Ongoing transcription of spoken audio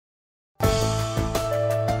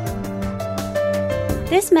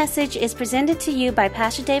This message is presented to you by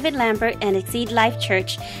Pastor David Lambert and Exceed Life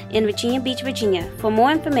Church in Virginia Beach, Virginia. For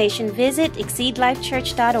more information, visit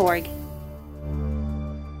exceedlifechurch.org.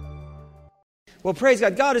 Well, praise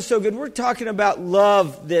God. God is so good. We're talking about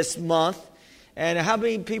love this month. And how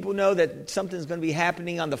many people know that something's going to be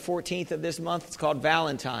happening on the 14th of this month? It's called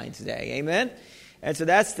Valentine's Day. Amen? And so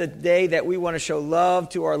that's the day that we want to show love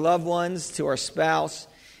to our loved ones, to our spouse.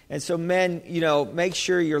 And so men, make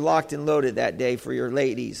sure you're locked and loaded that day for your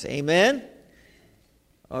ladies. Amen?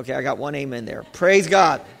 Okay, I got one amen there. Praise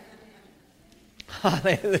God.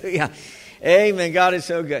 Hallelujah. Amen. God is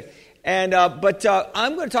so good. And but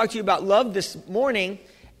I'm going to talk to you about love this morning.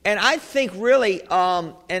 And I think really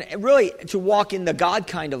to walk in the God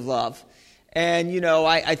kind of love. And,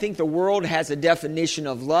 I think the world has a definition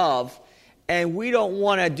of love. And we don't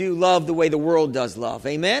want to do love the way the world does love.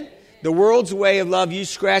 Amen? The world's way of love, you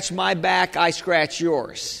scratch my back, I scratch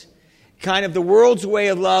yours. Kind of the world's way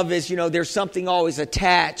of love is, there's something always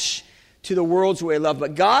attached to the world's way of love.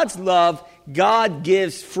 But God's love, God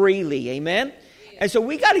gives freely. Amen? And so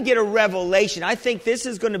we got to get a revelation. I think this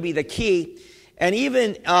is going to be the key. And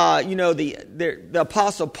even, the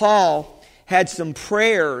Apostle Paul had some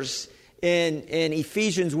prayers in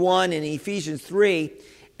Ephesians 1 and Ephesians 3.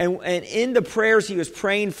 And in the prayers he was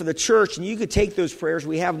praying for the church, and you could take those prayers,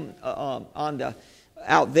 we have them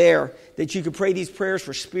out there, that you could pray these prayers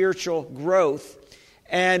for spiritual growth.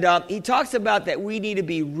 And he talks about that we need to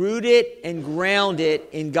be rooted and grounded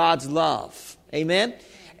in God's love. Amen?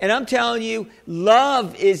 And I'm telling you,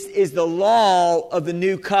 love is the law of the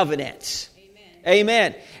new covenant.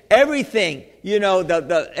 Amen. Everything,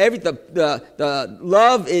 the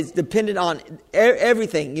love is dependent on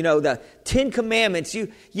everything. The 10 Commandments.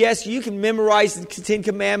 You can memorize the 10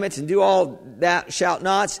 Commandments and do all that shout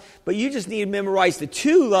nots, but you just need to memorize the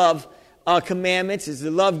 2 love commandments: is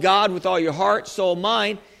to love God with all your heart, soul,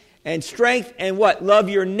 mind, and strength, and what? Love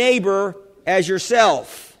your neighbor as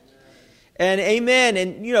yourself. And amen.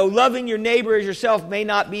 And loving your neighbor as yourself may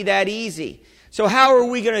not be that easy. So how are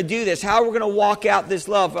we going to do this? How are we going to walk out this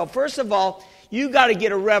love? Well, first of all, you got to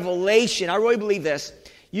get a revelation. I really believe this.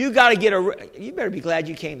 You better be glad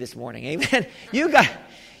you came this morning. Amen. You got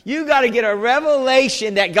to get a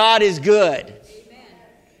revelation that God is good. Amen.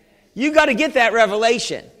 You got to get that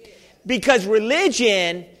revelation. Because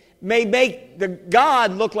religion may make the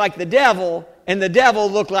God look like the devil and the devil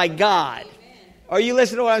look like God. Are you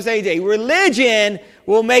listening to what I'm saying today? Religion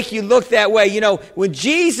will make you look that way. When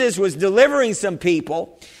Jesus was delivering some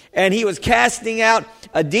people and he was casting out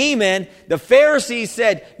a demon, the Pharisees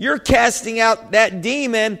said, "You're casting out that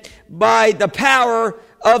demon by the power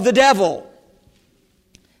of the devil."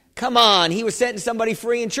 Come on, he was setting somebody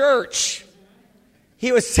free in church.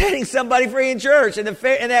 He was setting somebody free in church. And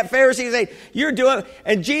that Pharisee said, "You're doing,"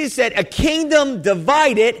 and Jesus said, "A kingdom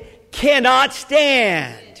divided cannot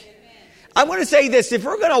stand." I want to say this. If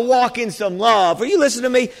we're going to walk in some love, are you listening to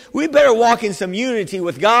me? We better walk in some unity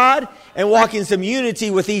with God and walk in some unity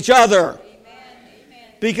with each other. Amen.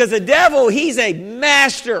 Because the devil, he's a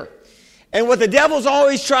master. And what the devil's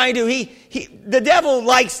always trying to do, the devil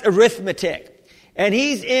likes arithmetic. And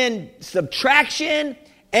he's in subtraction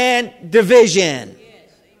and division.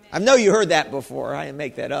 I know you heard that before. I didn't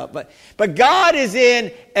make that up. But God is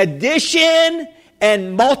in addition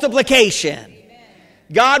and multiplication.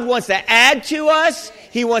 God wants to add to us.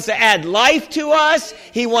 He wants to add life to us.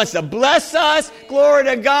 He wants to bless us. Glory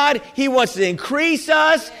to God. He wants to increase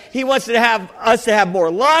us. He wants to have us to have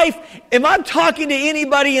more life. Am I talking to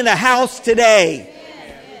anybody in the house today?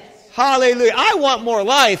 Yes. Hallelujah. I want more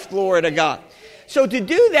life. Glory to God. So to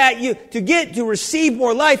do that, to receive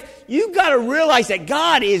more life, you've got to realize that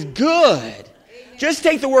God is good. Amen. Just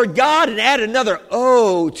take the word God and add another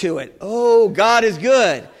O to it. Oh, God is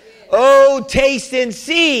good. Oh, taste and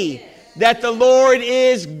see that the Lord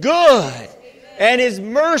is good and His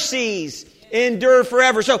mercies endure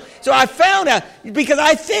forever. So I found out, because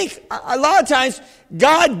I think a lot of times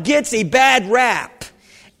God gets a bad rap,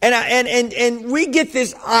 and we get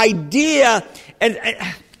this idea, and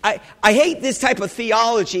I hate this type of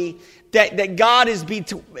theology that God is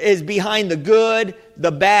behind the good,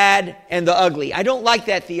 the bad, and the ugly. I don't like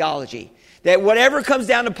that theology. That whatever comes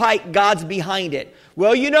down the pike, God's behind it.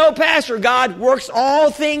 Well, Pastor, God works all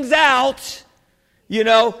things out.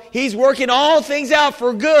 He's working all things out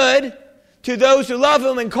for good to those who love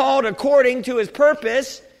Him and called according to His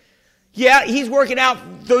purpose. Yeah, He's working out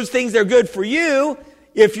those things that are good for you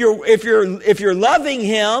if you're loving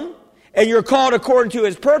Him and you're called according to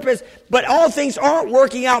His purpose. But all things aren't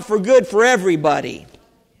working out for good for everybody.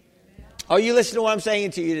 Are you listening to what I'm saying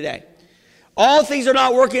to you today? All things are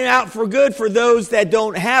not working out for good for those that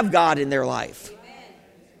don't have God in their life.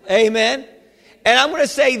 Amen. And I'm going to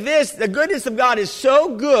say this, the goodness of God is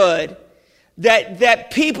so good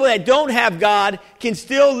that people that don't have God can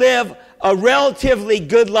still live a relatively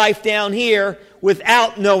good life down here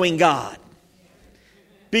without knowing God.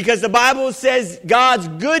 Because the Bible says God's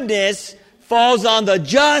goodness falls on the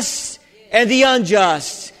just and the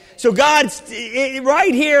unjust. So God's,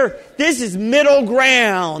 right here, this is middle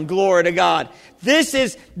ground, glory to God. This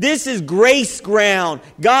is grace ground.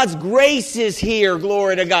 God's grace is here,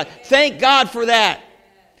 glory to God. Thank God for that.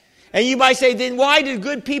 And you might say, then why do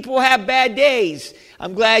good people have bad days?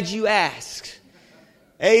 I'm glad you asked.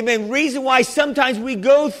 Amen. Reason why sometimes we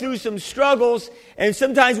go through some struggles and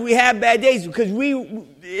sometimes we have bad days because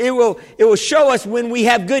it will show us when we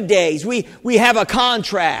have good days. We have a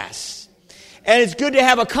contrast. And it's good to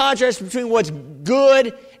have a contrast between what's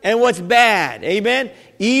good and what's bad. Amen.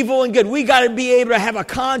 Evil and good. We got to be able to have a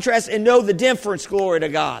contrast and know the difference, glory to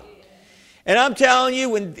God. And I'm telling you,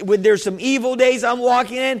 when there's some evil days I'm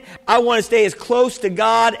walking in, I want to stay as close to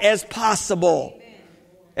God as possible.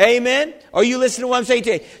 Amen. Are you listening to what I'm saying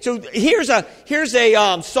today? So here's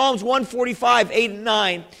a Psalms 145, 8 and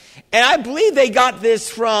 9. And I believe they got this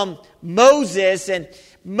from Moses. And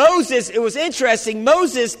Moses, it was interesting.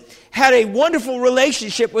 Moses had a wonderful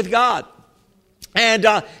relationship with God. And,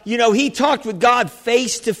 he talked with God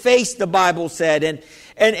face to face, the Bible said.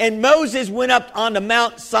 And Moses went up on the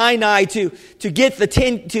Mount Sinai to get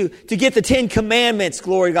the 10 commandments,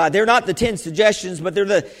 glory to God. They're not the 10 suggestions, but they're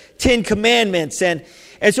the 10 commandments. And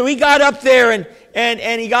so he got up there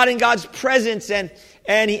and he got in God's presence and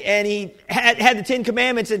he had the 10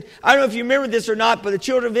 commandments. And I don't know if you remember this or not, but the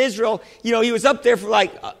children of Israel, he was up there for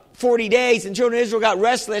like 40 days and children of Israel got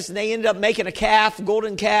restless and they ended up making a calf,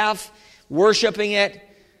 golden calf, worshiping it.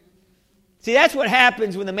 See, that's what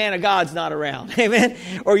happens when the man of God's not around. Amen.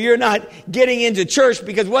 Or you're not getting into church,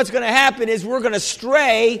 because what's going to happen is we're going to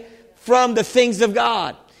stray from the things of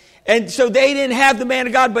God. And so they didn't have the man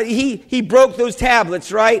of God, but he broke those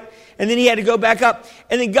tablets, right? And then he had to go back up.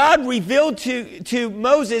 And then God revealed to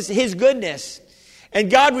Moses his goodness. And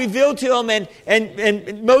God revealed to him,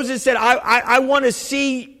 and Moses said, I want to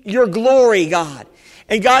see your glory, God.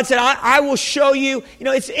 And God said, I will show you.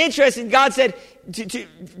 It's interesting. God said,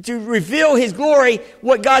 to reveal his glory,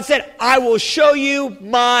 what God said, I will show you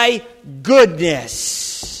my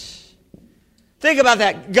goodness. Think about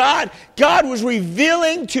that. God was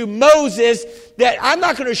revealing to Moses that I'm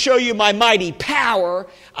not going to show you my mighty power.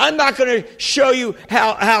 I'm not going to show you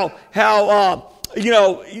how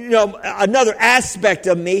another aspect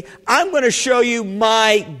of me. I'm going to show you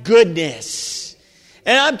my goodness.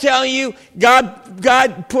 And I'm telling you,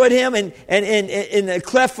 God put him in the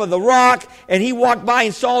cleft of the rock, and he walked by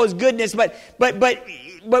and saw his goodness. But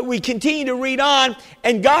we continue to read on,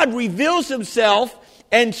 and God reveals himself.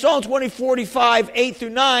 And Psalms 145, 8 through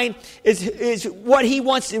 9 is what he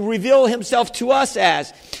wants to reveal himself to us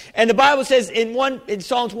as. And the Bible says in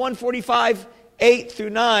Psalms 145, 8 through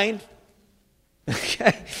 9,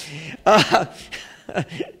 okay,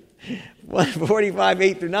 145,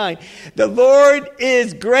 8 through 9. The Lord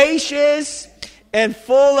is gracious and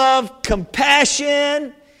full of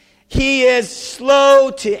compassion. He is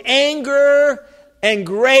slow to anger and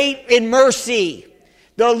great in mercy.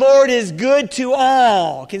 The Lord is good to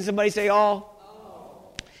all. Can somebody say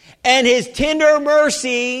all? And his tender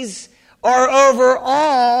mercies are over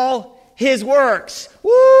all his works.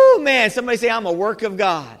 Woo, man. Somebody say, I'm a work of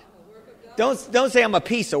God. Don't say I'm a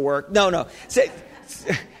piece of work. No.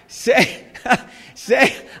 Say,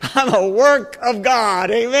 I'm a work of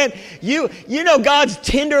God. Amen. You know God's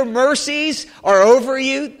tender mercies are over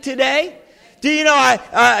you today. Do you know?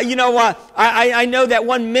 I know that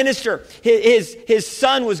one minister, his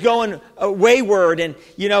son was going wayward, and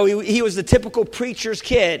he was the typical preacher's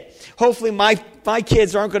kid. Hopefully, my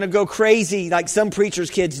kids aren't going to go crazy like some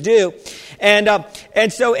preachers' kids do,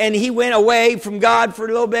 and he went away from God for a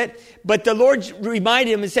little bit. But the Lord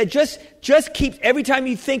reminded him and said, just keep, every time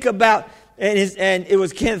you think about, and it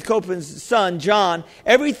was Kenneth Copeland's son, John,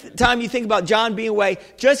 every time you think about John being away,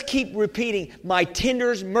 just keep repeating, my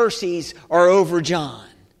tender mercies are over John.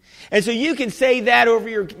 And so you can say that over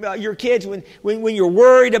your kids when you're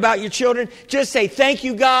worried about your children. Just say, thank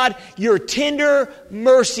you, God, your tender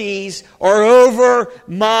mercies are over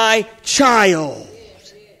my child.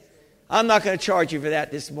 I'm not going to charge you for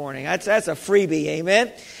that this morning. That's a freebie,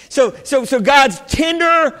 amen? So God's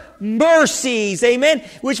tender mercies, amen?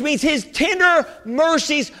 Which means his tender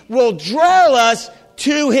mercies will draw us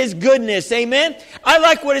to his goodness, amen? I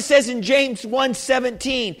like what it says in James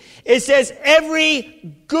 1:17. It says,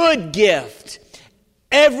 every good gift,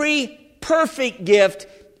 every perfect gift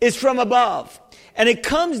is from above, and it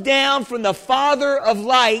comes down from the Father of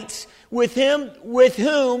lights, with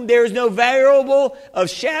whom there is no variable of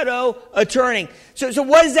shadow of turning. So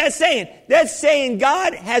what is that saying? That's saying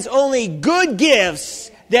God has only good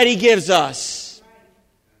gifts that He gives us.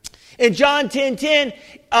 In John 10:10,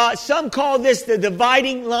 some call this the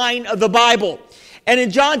dividing line of the Bible. And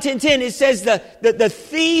in John 10:10, it says the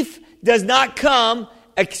thief does not come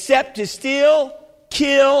except to steal,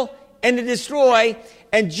 kill, and to destroy.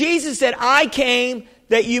 And Jesus said, I came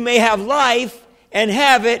that you may have life and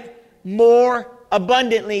have it more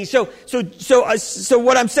abundantly. So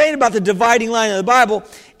what I'm saying about the dividing line of the Bible,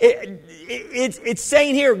 it's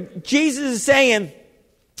saying here, Jesus is saying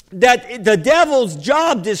that the devil's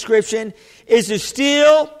job description is to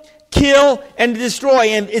steal, kill, and to destroy.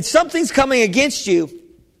 And if something's coming against you,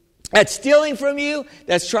 that's stealing from you,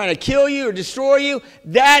 that's trying to kill you or destroy you,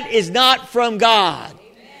 that is not from God.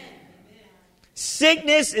 Amen.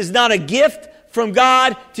 Sickness is not a gift from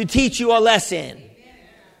God to teach you a lesson.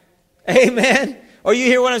 Amen. Or you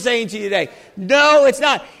hear what I'm saying to you today? No, it's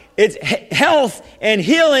not. It's health and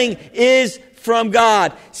healing is from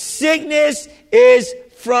God. Sickness is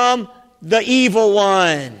from the evil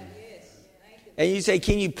one. And you say,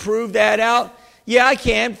 can you prove that out? Yeah, I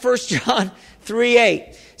can. 1 John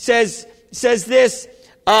 3:8 says this,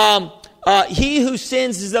 he who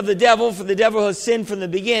sins is of the devil, for the devil has sinned from the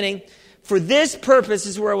beginning. For this purpose,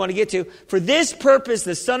 this is where I want to get to. For this purpose,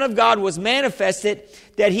 the Son of God was manifested,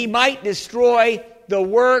 that He might destroy the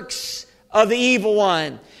works of the evil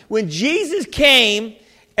one. When Jesus came,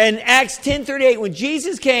 in Acts 10:38, when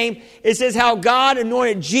Jesus came, it says how God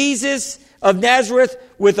anointed Jesus of Nazareth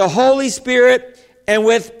with the Holy Spirit and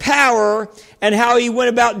with power, and how He went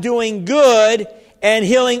about doing good and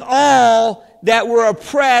healing all that were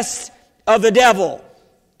oppressed of the devil.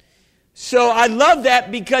 So I love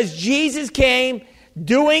that, because Jesus came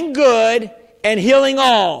doing good and healing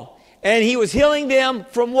all. And He was healing them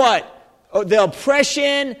from what? The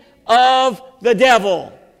oppression of the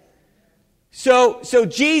devil. So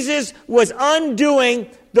Jesus was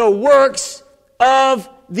undoing the works of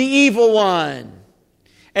the evil one.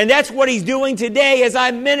 And that's what He's doing today as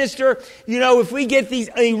I minister. You know, if we get these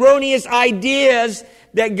erroneous ideas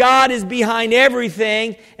that God is behind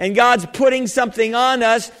everything and God's putting something on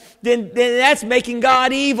us, then that's making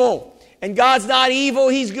God evil. And God's not evil,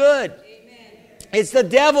 He's good. Amen. It's the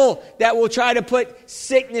devil that will try to put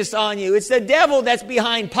sickness on you. It's the devil that's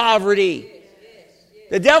behind poverty.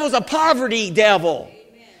 The devil's a poverty devil.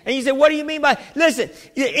 Amen. And you say, what do you mean by... Listen,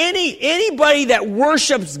 anybody that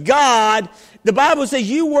worships God, the Bible says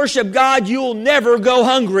you worship God, you'll never go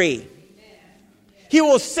hungry. He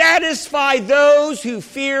will satisfy those who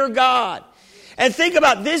fear God. And think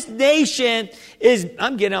about this nation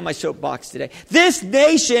I'm getting on my soapbox today. This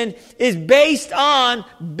nation is based on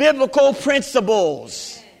biblical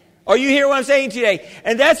principles. Are you hearing what I'm saying today?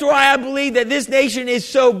 And that's why I believe that this nation is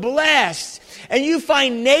so blessed. And you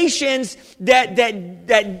find nations that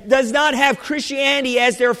does not have Christianity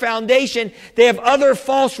as their foundation. They have other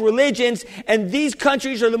false religions. And these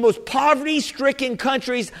countries are the most poverty-stricken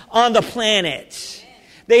countries on the planet.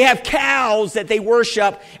 They have cows that they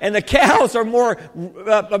worship, and the cows are more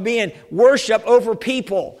being worshipped over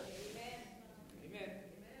people. Amen.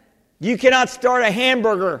 You cannot start a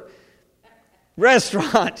hamburger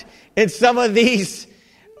restaurant in some of these.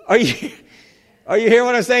 Are you hearing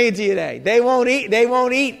what I'm saying to you today? They won't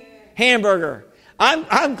eat hamburger.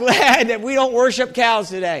 I'm glad that we don't worship cows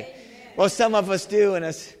today. Well, some of us do in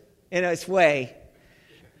a way,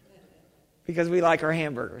 because we like our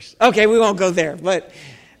hamburgers. Okay, we won't go there, but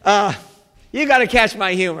you got to catch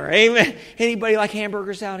my humor. Amen. Anybody like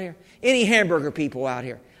hamburgers out here? Any hamburger people out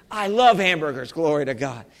here? I love hamburgers. Glory to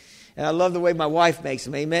God. And I love the way my wife makes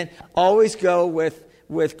them. Amen. Always go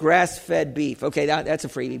with grass-fed beef. Okay, that's a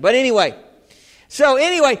freebie. But anyway,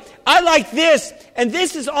 I like this, and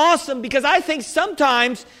this is awesome, because I think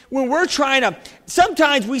sometimes when we're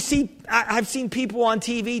sometimes we see, I've seen people on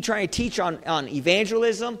TV trying to teach on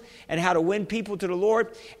evangelism and how to win people to the Lord,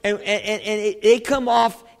 and they come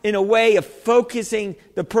off in a way of focusing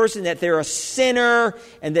the person that they're a sinner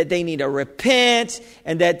and that they need to repent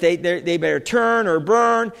and that they better turn or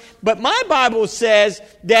burn. But my Bible says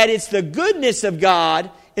that it's the goodness of God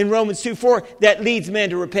in Romans 2:4 that leads men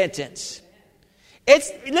to repentance.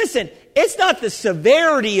 It's not the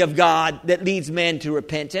severity of God that leads men to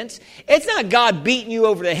repentance. It's not God beating you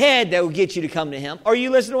over the head that will get you to come to Him. Are you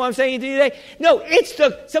listening to what I'm saying to you today? No,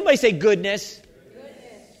 somebody say goodness.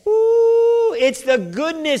 Ooh, it's the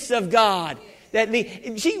goodness of God.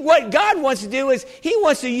 See, what God wants to do is He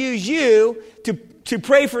wants to use you to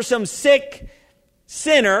pray for some sick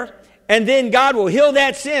sinner And then God will heal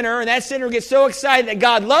that sinner, and that sinner gets so excited that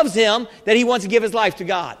God loves him that he wants to give his life to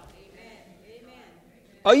God. Amen.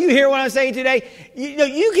 Oh, you hear what I'm saying today?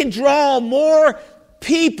 You can draw more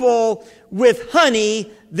people with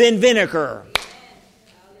honey than vinegar.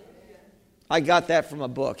 I got that from a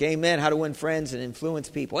book. Amen. How to Win Friends and Influence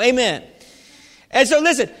People. Amen. And so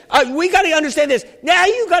listen, we got to understand this. Now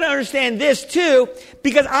you got to understand this too,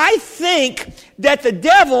 because I think that the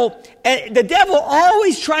devil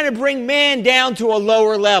always trying to bring man down to a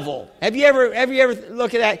lower level. Have you ever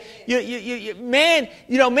looked at that? Man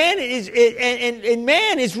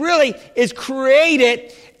is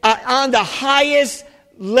created on the highest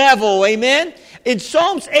level. Amen. In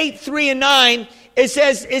Psalms 8, 3 and 9, it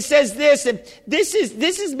says this, and this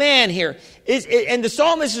is man here. And the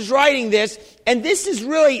psalmist is writing this, and this is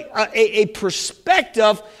really a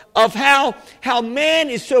perspective of how man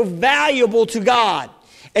is so valuable to God.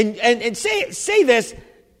 And say this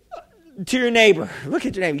to your neighbor. Look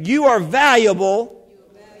at your neighbor. You are valuable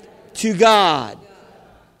to God.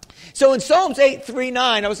 So in Psalms 8, 3,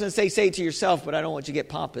 9, I was going to say it to yourself, but I don't want you to get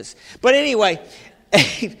pompous. But anyway,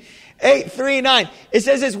 8, 3, 9, it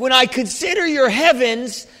says this, when I consider your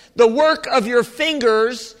heavens, the work of your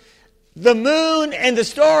fingers, the moon and the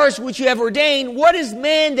stars which you have ordained, what is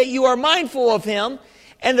man that you are mindful of him,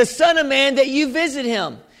 and the son of man that you visit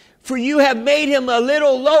him? For you have made him a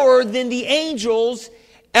little lower than the angels.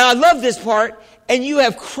 And I love this part. And you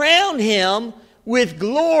have crowned him with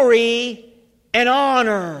glory and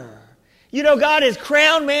honor. You know, God has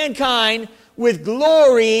crowned mankind with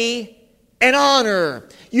glory and honor.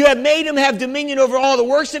 You have made him have dominion over all the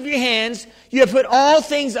works of your hands. You have put all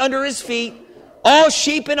things under his feet. All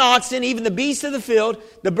sheep and oxen, even the beasts of the field,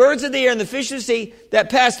 the birds of the air and the fish of the sea that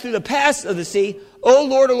pass through the paths of the sea. O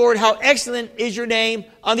Lord, how excellent is your name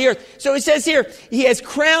on the earth. So it says here, he has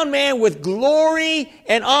crowned man with glory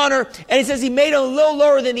and honor. And it says he made him a little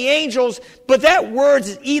lower than the angels. But that word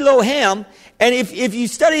is Elohim. And if you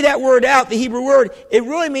study that word out, the Hebrew word, it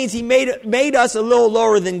really means he made us a little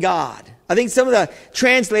lower than God. I think some of the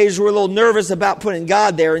translators were a little nervous about putting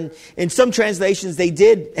God there. And in some translations, they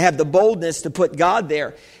did have the boldness to put God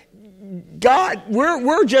there. God,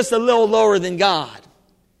 we're just a little lower than God.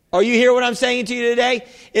 Are you hearing what I'm saying to you today?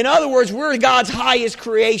 In other words, we're God's highest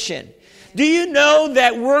creation. Do you know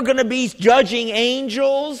that we're going to be judging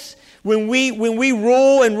angels when we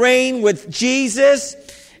rule and reign with Jesus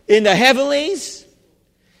in the heavenlies?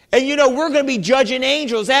 And you know, we're going to be judging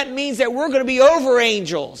angels. That means that we're going to be over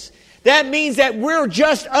angels. That means that we're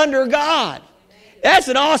just under God. That's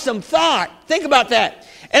an awesome thought. Think about that.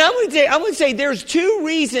 And I'm going to say there's two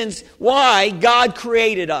reasons why God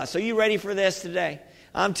created us. Are you ready for this today?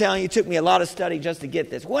 I'm telling you, it took me a lot of study just to get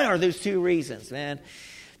this. What are those two reasons, man?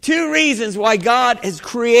 Two reasons why God has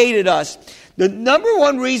created us. The number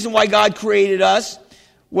one reason why God created us,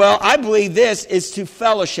 well, I believe this, is to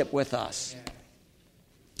fellowship with us.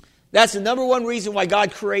 That's the number one reason why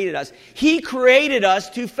God created us. He created us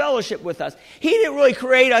to fellowship with us. He didn't really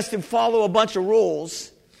create us to follow a bunch of rules.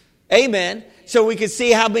 Amen. So we could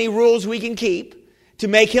see how many rules we can keep to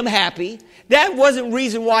make him happy. That wasn't the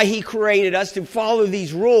reason why he created us, to follow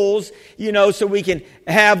these rules, so we can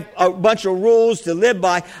have a bunch of rules to live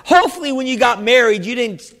by. Hopefully when you got married, you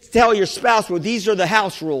didn't tell your spouse, well, these are the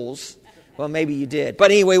house rules. Well, maybe you did.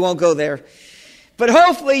 But anyway, won't go there. But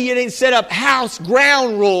hopefully you didn't set up house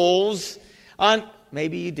ground rules on,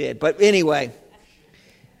 maybe you did. But anyway,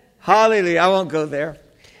 hallelujah, I won't go there.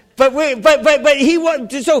 But he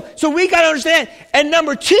was, so we got to understand. And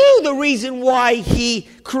number two, the reason why he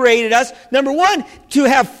created us, number one, to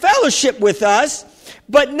have fellowship with us,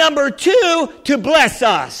 but number two, to bless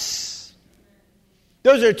us.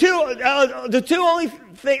 Those are the two only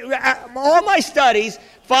things. All my studies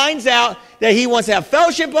finds out that he wants to have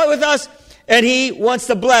fellowship with us, and he wants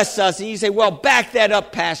to bless us. And you say, well, back that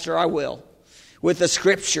up, Pastor. I will. With the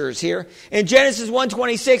scriptures here. In Genesis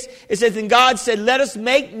 1:26, it says, and God said, let us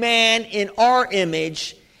make man in our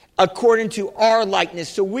image according to our likeness.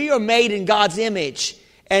 So we are made in God's image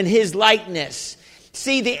and his likeness.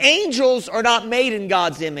 See, the angels are not made in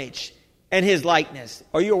God's image and his likeness.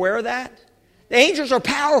 Are you aware of that? The angels are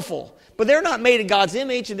powerful, but they're not made in God's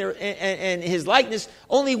image and his likeness.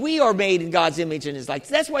 Only we are made in God's image and his likeness.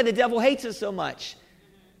 That's why the devil hates us so much.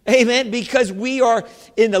 Amen. Because we are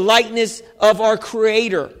in the likeness of our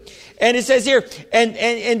Creator. And it says here, and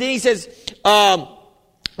then he says,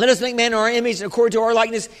 let us make man in our image according to our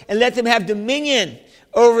likeness, and let them have dominion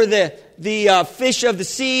over the fish of the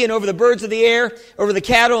sea, and over the birds of the air, over the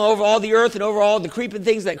cattle, and over all the earth, and over all the creeping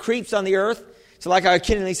things that creeps on the earth. So like I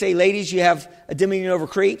occasionally say, ladies, you have a dominion over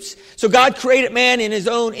creeps. So God created man in his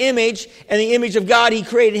own image, and the image of God, he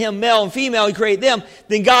created him, male and female, he created them.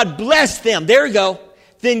 Then God blessed them. There we go.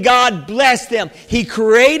 Then God blessed them. He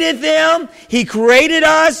created them. He created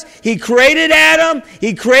us. He created Adam.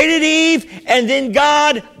 He created Eve. And then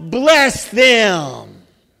God blessed them.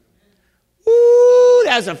 Ooh,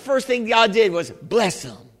 that was the first thing God did, was bless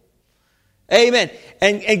them. Amen.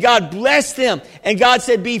 And God blessed them. And God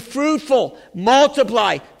said, be fruitful,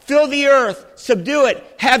 multiply, fill the earth, subdue it,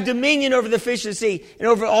 have dominion over the fish of the sea, and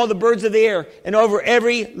over all the birds of the air, and over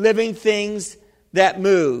every living thing that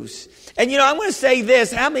moves. And I'm going to say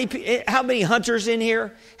this, how many hunters in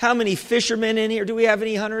here? How many fishermen in here? Do we have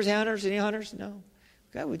any hunters? Any hunters? No.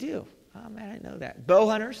 Okay, we do. Oh man, I didn't know that. Bow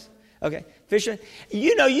hunters? Okay. Fishermen.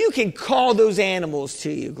 You can call those animals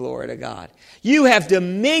to you, glory to God. You have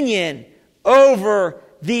dominion over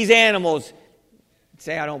these animals.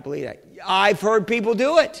 Say, I don't believe that. I've heard people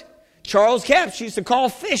do it. Charles Capps used to call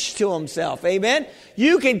fish to himself. Amen.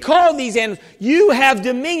 You can call these animals. You have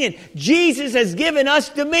dominion. Jesus has given us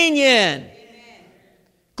dominion. Amen.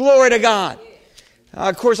 Glory to God.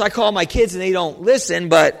 Of course, I call my kids and they don't listen,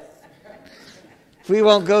 but we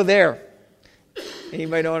won't go there.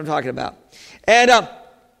 Anybody know what I'm talking about?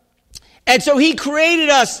 And so he created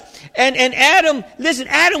us. And Adam, listen,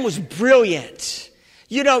 Adam was brilliant.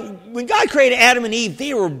 When God created Adam and Eve,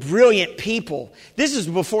 they were brilliant people. This is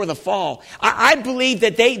before the fall. I believe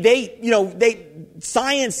that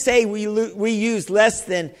science say we use less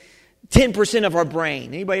than 10% of our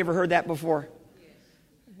brain. Anybody ever heard that before?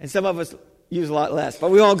 And some of us use a lot less, but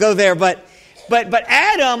we won't go there. But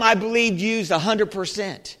Adam, I believe, used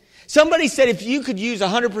 100%. Somebody said if you could use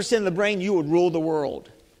 100% of the brain, you would rule the world.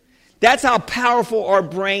 That's how powerful our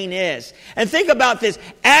brain is. And think about this.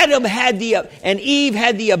 Adam and Eve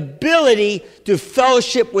had the ability to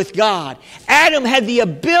fellowship with God. Adam had the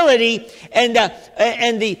ability and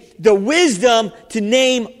the wisdom to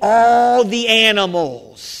name all the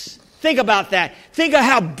animals. Think about that. Think of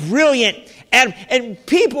how brilliant Adam, and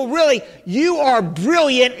people really, you are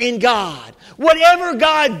brilliant in God. Whatever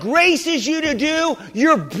God graces you to do,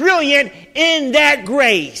 you're brilliant in that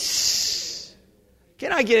grace.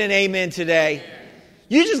 Can I get an amen today?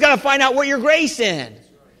 You just got to find out what you're grace in.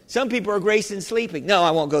 Some people are grace in sleeping. No, I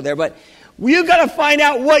won't go there. But you've got to find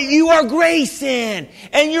out what you are grace in.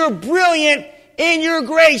 And you're brilliant in your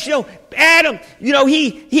grace. Adam, he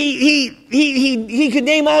could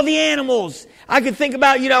name all the animals. I could think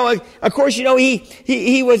about, of course,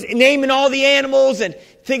 he was naming all the animals. And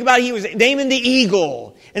think about he was naming the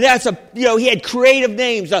eagle. And that's he had creative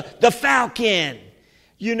names. The falcon.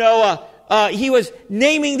 He was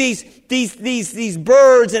naming these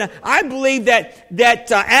birds, and I believe that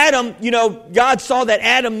Adam, God saw that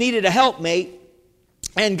Adam needed a helpmate,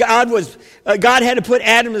 and God had to put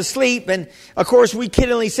Adam to sleep. And of course, we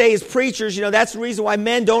kiddingly say as preachers, that's the reason why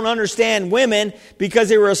men don't understand women, because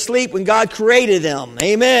they were asleep when God created them.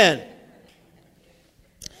 Amen.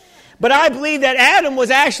 But I believe that Adam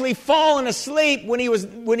was actually falling asleep when he was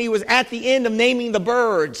at the end of naming the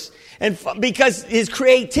birds. And because his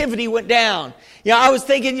creativity went down. I was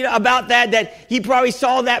thinking about that he probably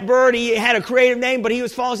saw that bird. He had a creative name, but he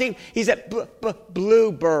was falling asleep. He said,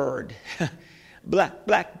 blue bird.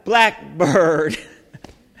 Black bird.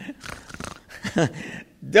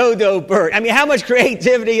 Dodo bird. I mean, how much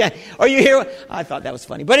creativity are you here? I thought that was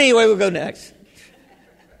funny. But anyway, we'll go next.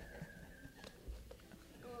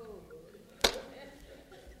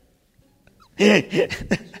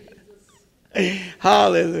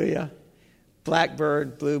 Hallelujah. Black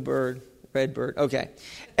bird, blue bird, red bird. Okay.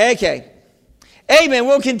 Amen.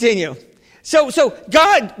 We'll continue. So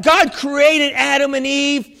God created Adam and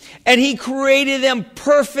Eve, and he created them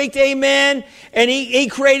perfect. Amen. And he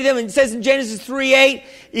created them, and it says in Genesis 3:8,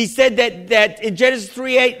 he said that in Genesis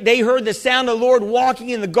 3:8, they heard the sound of the Lord walking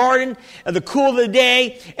in the garden of the cool of the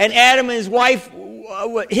day, and Adam and his wife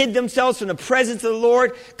hid themselves from the presence of the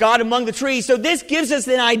Lord God among the trees. So this gives us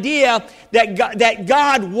an idea that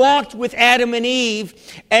God walked with Adam and Eve,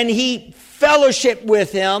 and he fellowshiped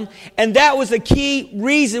with him, and that was the key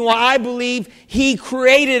reason why I believe he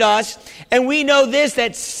created us. And we know this,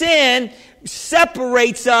 that sin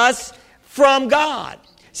separates us from God.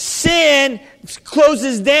 Sin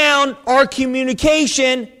closes down our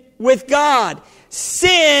communication with God.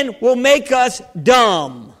 Sin will make us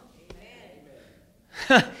dumb.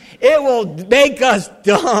 It will make us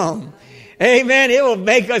dumb. Amen. It will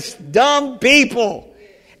make us dumb people.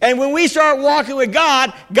 And when we start walking with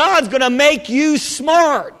God, God's going to make you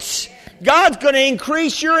smart. God's going to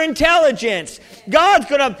increase your intelligence. God's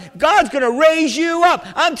going to raise you up.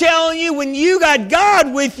 I'm telling you, when you got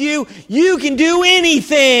God with you, you can do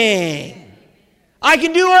anything. I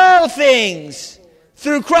can do all things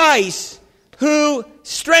through Christ who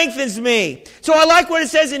strengthens me. So I like what it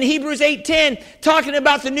says in Hebrews 8:10, talking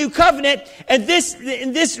about the new covenant, and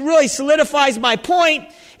this really solidifies my point.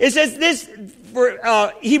 It says this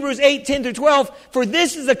for Hebrews 8:10 through 12, for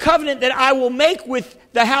this is the covenant that I will make with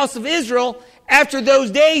the house of Israel after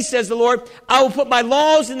those days, says the Lord. I will put my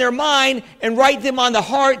laws in their mind and write them on the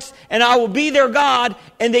hearts, and I will be their God,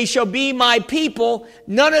 and they shall be my people.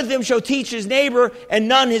 None of them shall teach his neighbor, and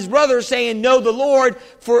none his brother, saying, know the Lord,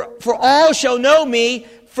 for all shall know me,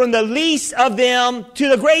 from the least of them to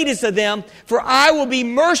the greatest of them. For I will be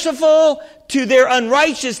merciful to their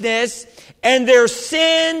unrighteousness, and their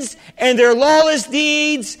sins and their lawless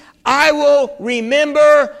deeds I will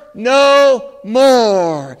remember no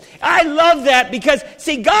more. I love that because,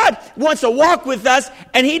 see, God wants to walk with us,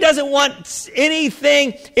 and He doesn't want any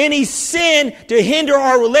sin to hinder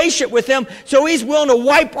our relationship with Him, so He's willing to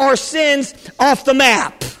wipe our sins off the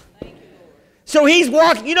map. So He's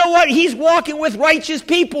walking, you know what? He's walking with righteous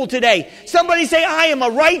people today. Somebody say, I am a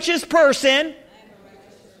righteous person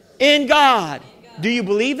in God. Do you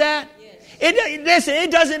believe that? Listen, it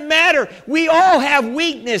doesn't matter. We all have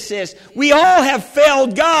weaknesses. We all have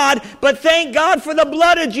failed God, but thank God for the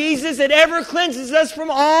blood of Jesus that ever cleanses us from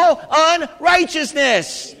all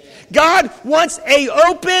unrighteousness. God wants an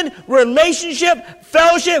open relationship,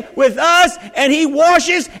 fellowship with us, and He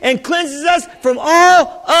washes and cleanses us from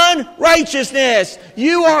all unrighteousness.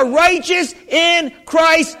 You are righteous in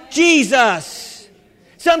Christ Jesus.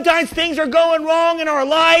 Sometimes things are going wrong in our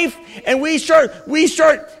life, and we start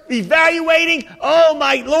evaluating, oh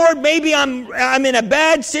my Lord, maybe I'm in a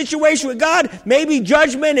bad situation with God. Maybe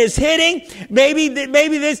judgment is hitting. Maybe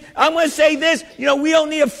this. I'm going to say this. We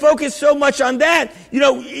don't need to focus so much on that.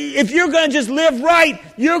 If you're going to just live right,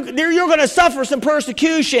 you're going to suffer some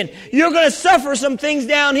persecution. You're going to suffer some things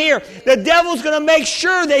down here. The devil's going to make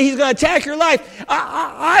sure that he's going to attack your life.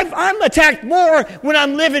 I'm attacked more when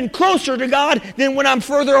I'm living closer to God than when I'm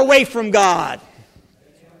further away from God.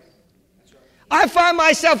 I find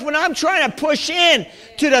myself, when I'm trying to push in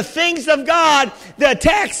to the things of God, the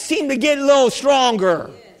attacks seem to get a little stronger.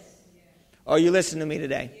 Are you listening to me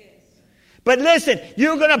today? But listen,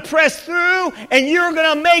 you're going to press through and you're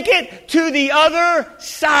going to make it to the other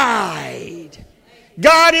side.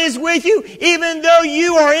 God is with you. Even though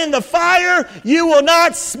you are in the fire, you will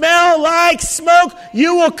not smell like smoke.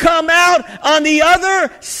 You will come out on the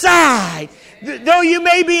other side. Though you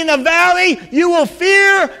may be in the valley, you will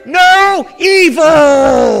fear no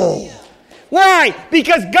evil. Why?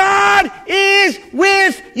 Because God is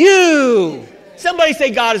with you. Somebody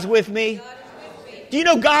say, God is with me. Do you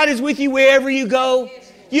know God is with you wherever you go?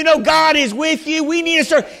 You know God is with you. We need to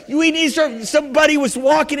start. Somebody was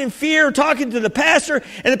walking in fear, talking to the pastor,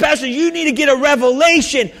 and the pastor, you need to get a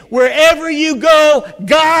revelation. Wherever you go,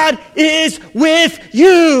 God is with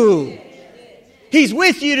you. He's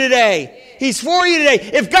with you today. He's for you today.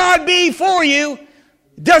 If God be for you,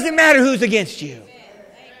 it doesn't matter who's against you.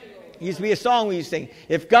 It used to be a song we used to sing.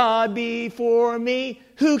 If God be for me,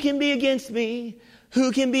 who can be against me?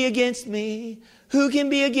 Who can be against me? Who can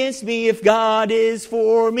be against me? If God is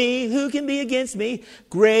for me, who can be against me?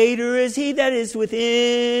 Greater is He that is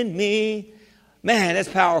within me. Man, that's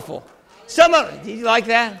powerful. Do you like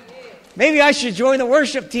that? Maybe I should join the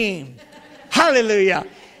worship team. Hallelujah.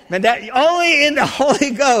 Man, that only in the Holy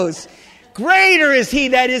Ghost. Greater is He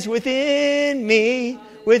that is within me,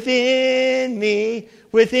 within me,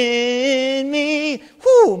 within me.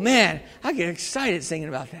 Whoo, man, I get excited singing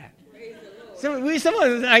about that. Some of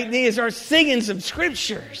us need to start singing some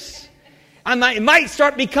scriptures. It might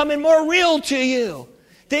start becoming more real to you.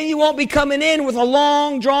 Then you won't be coming in with a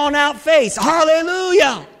long, drawn-out face.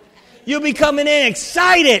 Hallelujah. You'll be coming in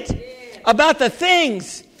excited about the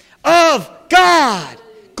things of God.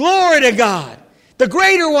 Glory to God. The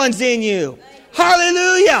greater one's in you.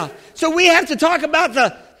 Hallelujah. So we have to talk about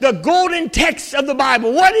the golden text of the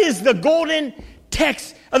Bible. What is the golden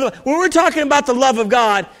text of the Bible? When we're talking about the love of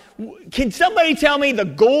God, can somebody tell me the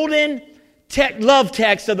golden love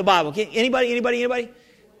text of the Bible? Anybody?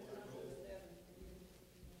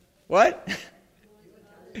 What?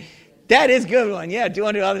 That is a good one. Yeah, do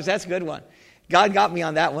unto others. That's a good one. God got me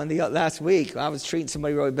on that one last week. I was treating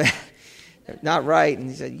somebody really bad. Not right. And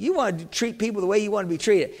He said, you want to treat people the way you want to be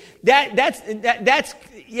treated. That's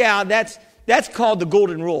called the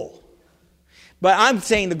golden rule. But I'm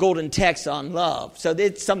saying the golden text on love. So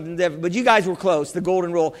it's something different. But you guys were close, the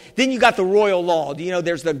golden rule. Then you got the royal law. Do you know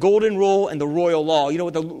there's the golden rule and the royal law? You know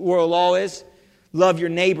what the royal law is? Love your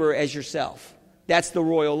neighbor as yourself. That's the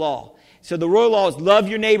royal law. So the royal law is love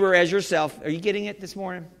your neighbor as yourself. Are you getting it this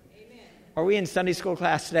morning? Amen. Are we in Sunday school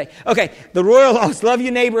class today? Okay, the royal law is love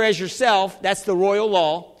your neighbor as yourself. That's the royal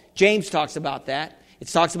law. James talks about that. It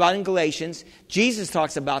talks about in Galatians. Jesus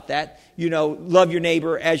talks about that. You know, love your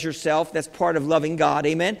neighbor as yourself. That's part of loving God.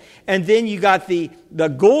 Amen. And then you got the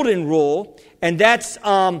golden rule, and that's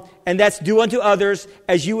do unto others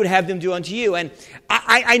as you would have them do unto you. And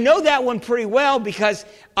I know that one pretty well because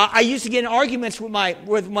I used to get in arguments with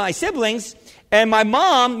my siblings. And my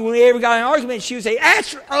mom, when we ever got in an argument, she would say,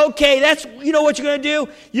 that's okay. That's, you know what you're going to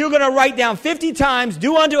do? You're going to write down 50 times,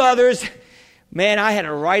 do unto others. Man, I had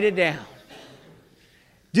to write it down.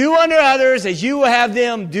 Do unto others as you will have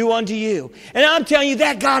them do unto you. And I'm telling you,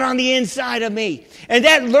 that got on the inside of me. And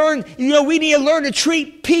that we need to learn to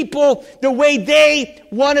treat people the way they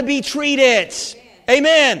want to be treated.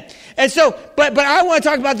 Amen. And so, but I want to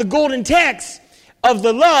talk about the golden text of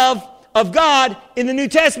the love of God in the New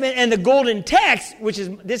Testament. And the golden text,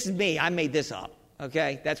 this is me. I made this up.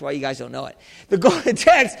 Okay? That's why you guys don't know it. The golden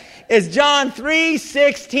text is John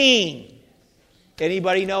 3:16.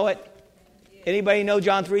 Anybody know it? Anybody know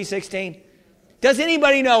John 3:16? Does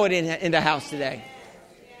anybody know it in the house today?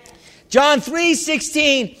 John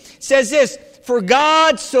 3:16 says this, for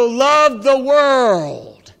God so loved the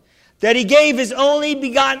world that he gave his only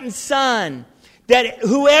begotten Son, that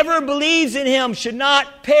whoever believes in him should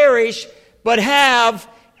not perish, but have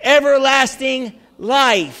everlasting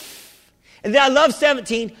life. And then I love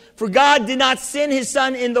 17, for God did not send his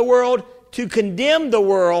Son in the world to condemn the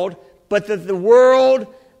world, but that the world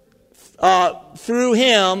through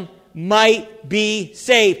him might be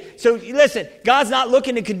saved. So listen, God's not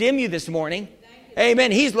looking to condemn you this morning.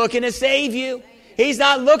 Amen. He's looking to save you. He's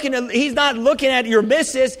not looking at your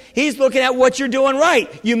misses. He's looking at what you're doing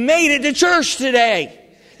right. You made it to church today.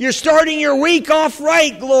 You're starting your week off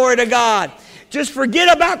right. Glory to God. Just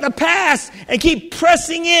forget about the past and keep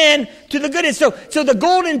pressing in to the goodness. So the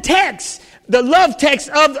golden text, the love text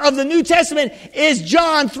of the New Testament is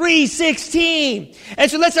John 3:16.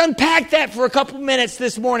 And so let's unpack that for a couple minutes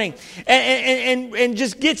this morning and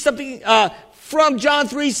just get something from John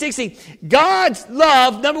 3:16. God's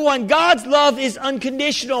love, number one, God's love is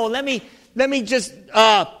unconditional. Let me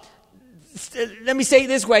say it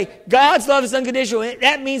this way. God's love is unconditional.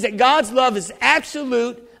 That means that God's love is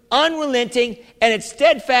absolute, unrelenting, and it's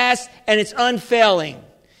steadfast, and it's unfailing.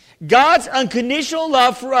 God's unconditional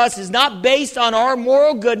love for us is not based on our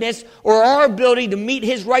moral goodness or our ability to meet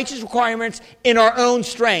his righteous requirements in our own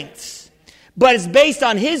strengths, but it's based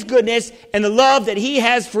on his goodness and the love that he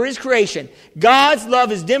has for his creation. God's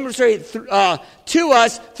love is demonstrated to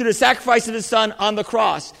us through the sacrifice of his Son on the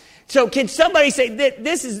cross. So can somebody say,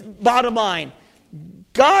 this is bottom line.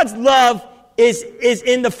 God's love is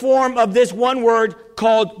in the form of this one word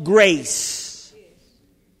called grace.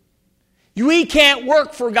 We can't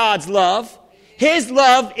work for God's love. His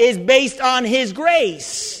love is based on his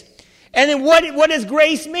grace. And then what does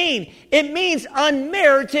grace mean? It means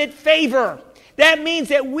unmerited favor. That means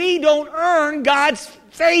that we don't earn God's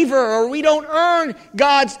favor, or we don't earn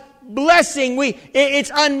God's blessing.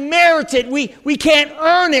 It's unmerited. We can't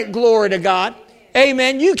earn it, glory to God.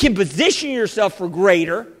 Amen. You can position yourself for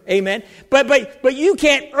greater. Amen. But you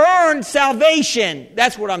can't earn salvation.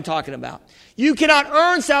 That's what I'm talking about. You cannot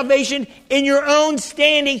earn salvation in your own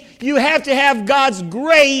standing. You have to have God's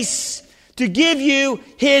grace to give you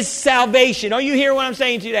his salvation. Are you hearing what I'm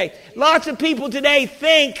saying today? Lots of people today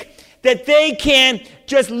think that they can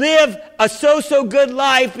just live a so-so good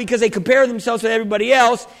life because they compare themselves with everybody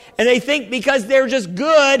else. And they think because they're just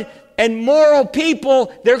good and moral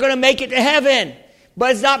people, they're going to make it to heaven.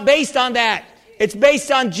 But it's not based on that. It's based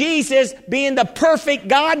on Jesus being the perfect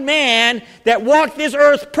God-man that walked this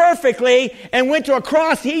earth perfectly and went to a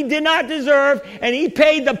cross he did not deserve, and he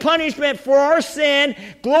paid the punishment for our sin.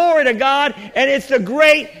 Glory to God. And it's the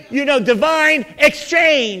great, divine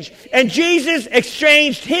exchange. And Jesus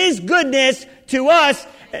exchanged his goodness to us,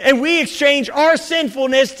 and we exchange our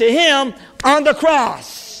sinfulness to him on the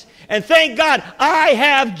cross. And thank God, I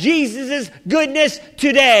have Jesus' goodness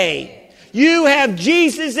today. You have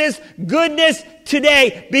Jesus' goodness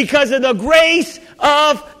today because of the grace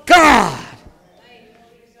of God.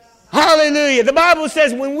 Hallelujah. The Bible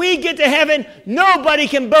says when we get to heaven, nobody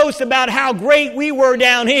can boast about how great we were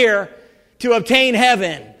down here to obtain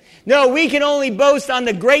heaven. No, we can only boast on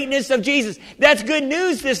the greatness of Jesus. That's good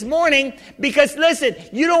news this morning because, listen,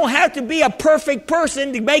 you don't have to be a perfect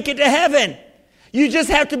person to make it to heaven. You just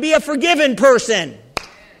have to be a forgiven person.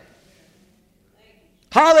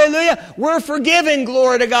 Hallelujah. We're forgiven,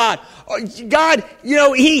 glory to God. God,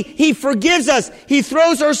 He forgives us. He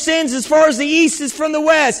throws our sins as far as the east is from the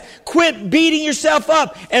west. Quit beating yourself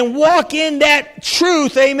up and walk in that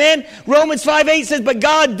truth, amen. Romans 5:8 says, but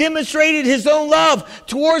God demonstrated His own love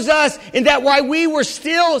towards us in that while we were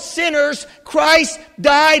still sinners, Christ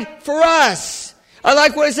died for us. I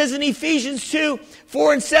like what it says in Ephesians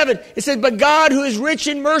 2:4-7. It says, but God, who is rich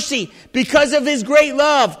in mercy, because of His great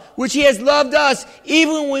love, which He has loved us,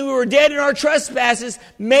 even when we were dead in our trespasses,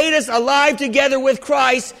 made us alive together with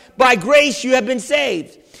Christ. By grace you have been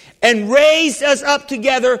saved. And raised us up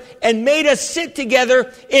together and made us sit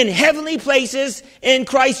together in heavenly places in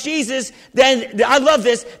Christ Jesus. Then, I love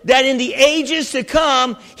this, that in the ages to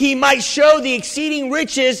come, He might show the exceeding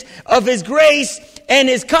riches of His grace and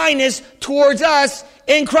His kindness towards us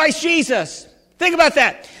in Christ Jesus. Think about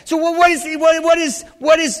that. So what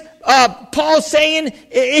is Paul saying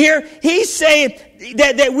here? He's saying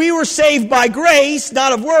that we were saved by grace,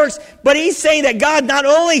 not of works, but he's saying that God not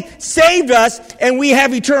only saved us and we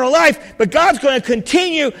have eternal life, but God's going to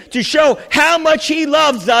continue to show how much He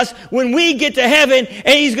loves us when we get to heaven,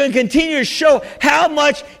 and He's going to continue to show how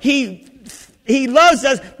much He loves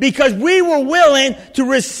us because we were willing to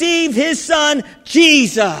receive His Son,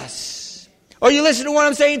 Jesus. Are you listening to what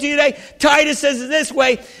I'm saying to you today? Titus says it this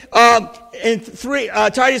way, Titus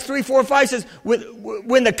 3:4-5 says,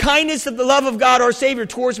 when the kindness of the love of God our Savior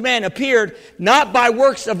towards man appeared, not by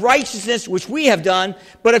works of righteousness which we have done,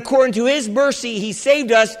 but according to His mercy He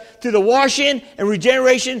saved us through the washing and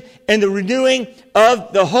regeneration and the renewing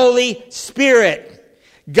of the Holy Spirit.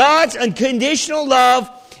 God's unconditional love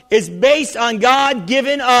is based on God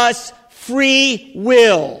giving us free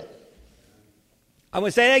will. I'm going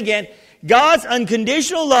to say that again. God's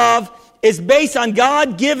unconditional love is based on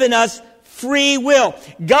God giving us free will.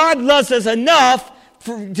 God loves us enough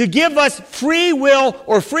to give us free will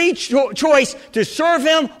or free choice to serve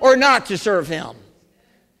Him or not to serve Him.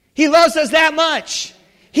 He loves us that much.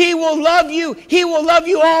 He will love you. He will love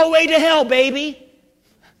you all the way to hell, baby.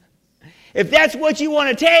 If that's what you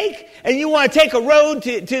want to take, and you want to take a road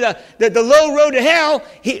to the low road to hell,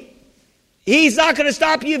 He's not going to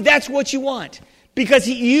stop you if that's what you want. Because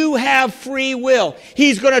you have free will.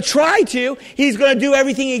 He's going to try to. He's going to do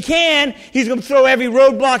everything He can. He's going to throw every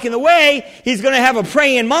roadblock in the way. He's going to have a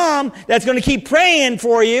praying mom that's going to keep praying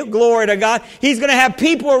for you. Glory to God. He's going to have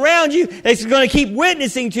people around you that's going to keep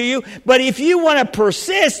witnessing to you. But if you want to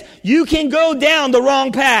persist, you can go down the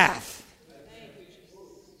wrong path.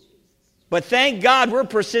 But thank God we're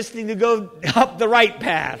persisting to go up the right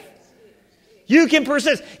path. You can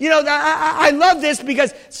persist. I love this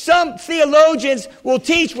because some theologians will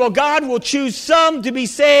teach, well, God will choose some to be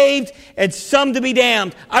saved and some to be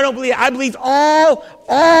damned. I don't believe. I believe all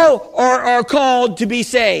are called to be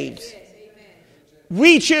saved.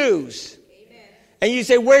 We choose. And you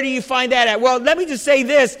say, where do you find that at? Well, let me just say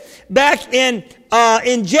this. Back in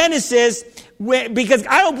Genesis, because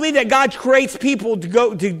I don't believe that God creates people to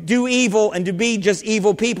go to do evil and to be just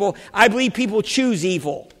evil people. I believe people choose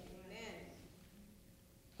evil.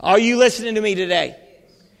 Are you listening to me today?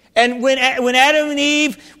 And when Adam and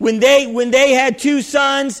Eve, when they had two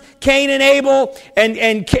sons, Cain and Abel, and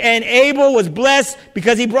Abel was blessed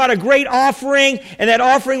because he brought a great offering, and that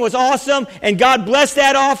offering was awesome, and God blessed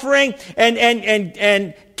that offering,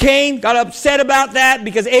 and Cain got upset about that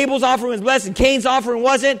because Abel's offering was blessed and Cain's offering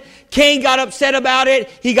wasn't. Cain got upset about it.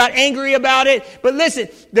 He got angry about it. But listen,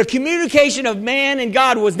 the communication of man and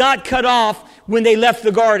God was not cut off when they left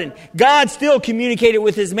the garden. God still communicated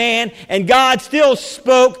with His man, and God still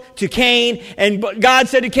spoke to Cain, and God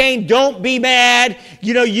said to Cain, don't be mad.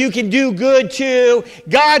 You can do good too.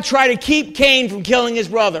 God tried to keep Cain from killing his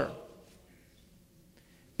brother.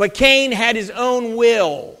 But Cain had his own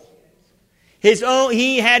will.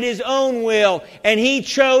 He had his own will, and he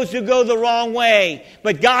chose to go the wrong way.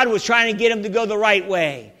 But God was trying to get him to go the right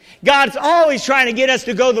way. God's always trying to get us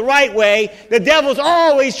to go the right way. The devil's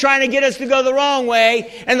always trying to get us to go the wrong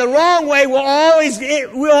way. And the wrong way will always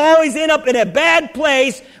end up in a bad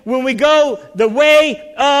place when we go the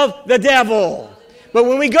way of the devil. But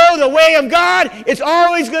when we go the way of God, it's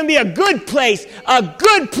always going to be a good place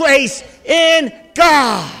in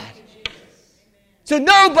God. So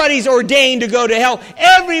nobody's ordained to go to hell.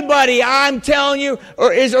 Everybody, I'm telling you,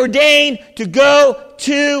 is ordained to go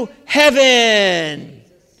to heaven.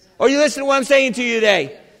 Are you listening to what I'm saying to you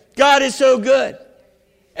today? God is so good.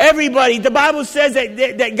 Everybody, the Bible says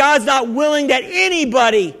that God's not willing that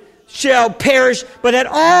anybody shall perish, but that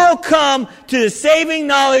all come to the saving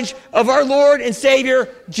knowledge of our Lord and Savior,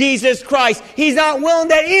 Jesus Christ. He's not willing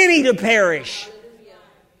that any to perish.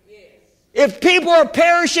 If people are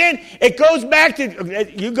perishing, it goes back to,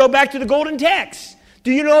 you go back to the golden text.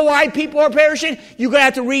 Do you know why people are perishing? You're going to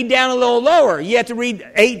have to read down a little lower. You have to read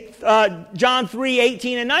John 3,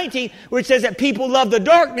 18 and 19, which says that people love the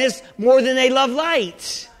darkness more than they love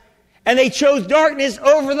light. And they chose darkness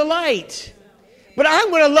over the light. But I'm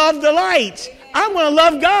going to love the light. I'm going to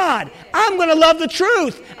love God. I'm going to love the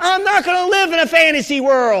truth. I'm not going to live in a fantasy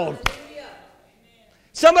world.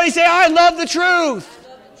 Somebody say, I love the truth.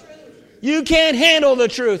 You can't handle the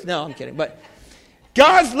truth. No, I'm kidding. But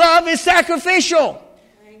God's love is sacrificial.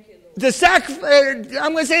 I'm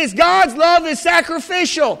going to say this. God's love is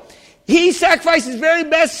sacrificial. He sacrificed His very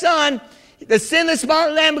best Son, the sinless,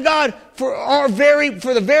 spotless Lamb of God, for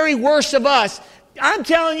the very worst of us. I'm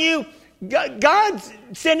telling you, God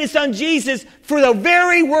sent His Son Jesus for the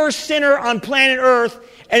very worst sinner on planet Earth.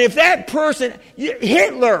 And if that person,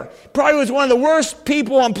 Hitler, probably was one of the worst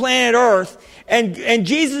people on planet Earth, and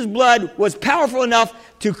Jesus' blood was powerful enough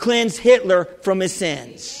to cleanse Hitler from his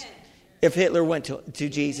sins. If Hitler went to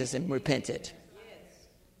Jesus and repented.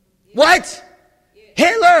 What?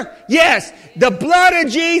 Hitler? Yes. The blood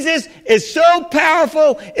of Jesus is so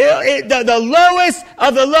powerful. The lowest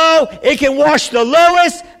of the low, it can wash the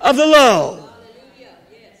lowest of the low.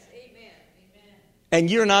 And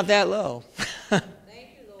you're not that low.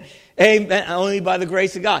 Amen. Only by the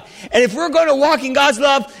grace of God. And if we're going to walk in God's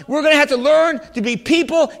love, we're going to have to learn to be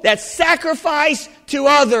people that sacrifice to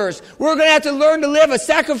others. We're going to have to learn to live a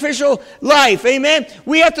sacrificial life. Amen.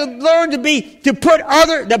 We have to learn to put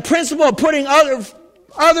the principle of putting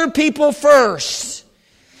other people first.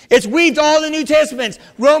 It's weaved all the New Testaments.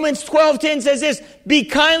 Romans 12:10 says this, be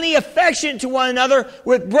kindly affectionate to one another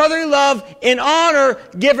with brotherly love, in honor,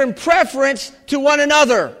 giving preference to one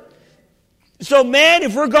another. So, man,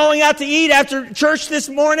 if we're going out to eat after church this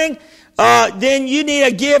morning, then you need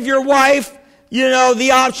to give your wife,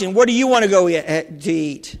 the option. What do you want to go to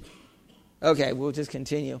eat? Okay, we'll just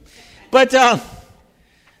continue. But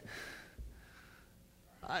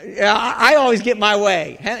I always get my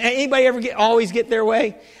way. Anybody ever always get their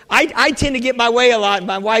way? I tend to get my way a lot.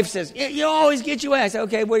 My wife says, you always get your way. I say,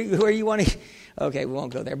 okay, where you want to... Okay, we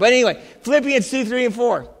won't go there. But anyway, Philippians 2, 3, and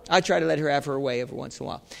 4. I try to let her have her way every once in a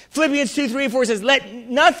while. Philippians 2, 3, and 4 says, let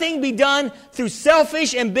nothing be done through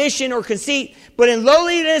selfish ambition or conceit, but in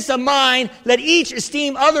lowliness of mind, let each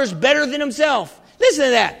esteem others better than himself. Listen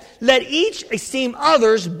to that. Let each esteem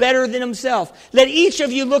others better than himself. Let each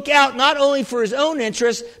of you look out not only for his own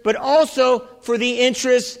interests, but also for the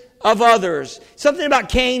interests of others. Something about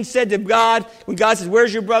Cain said to God, when God says,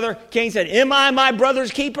 where's your brother? Cain said, am I my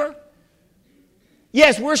brother's keeper?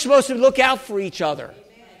 Yes, we're supposed to look out for each other.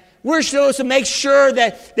 We're supposed to make sure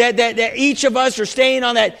that each of us are staying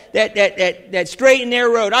on that straight and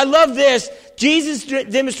narrow road. I love this. Jesus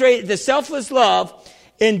demonstrated the selfless love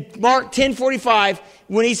in Mark 10:45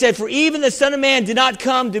 when he said, for even the Son of Man did not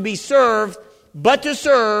come to be served, but to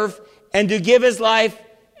serve and to give his life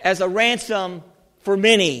as a ransom for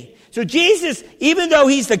many. So Jesus, even though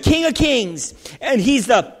he's the King of Kings and he's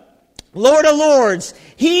the Lord of Lords,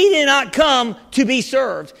 he did not come to be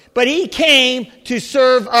served, but he came to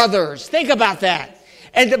serve others. Think about that.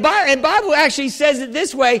 And the Bible actually says it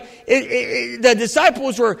this way. The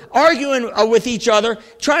disciples were arguing with each other,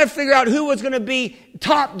 trying to figure out who was going to be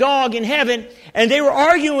top dog in heaven. And they were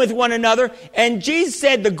arguing with one another. And Jesus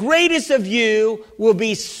said, the greatest of you will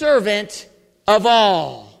be servant of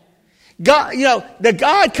all. God, the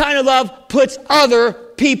God kind of love puts other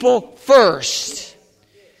people first.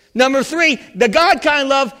 Number 3, the God kind of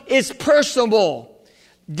love is personable.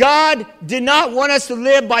 God did not want us to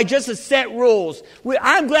live by just a set rules.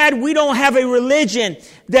 I'm glad we don't have a religion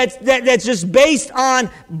that's just based on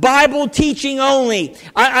Bible teaching only.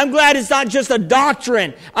 I'm glad it's not just a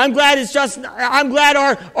doctrine. I'm glad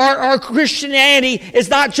our Christianity is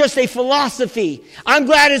not just a philosophy. I'm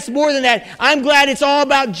glad it's more than that. I'm glad it's all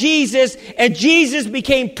about Jesus, and Jesus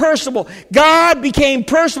became personable. God became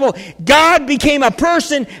personable. God became a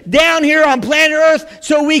person down here on planet Earth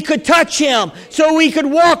so we could touch him, so we could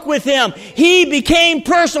walk with him. He became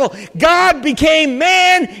personal. God became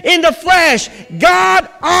man in the flesh. God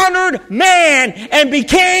honored man and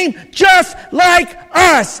became just like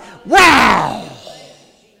us. Wow!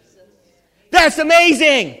 That's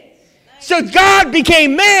amazing. So God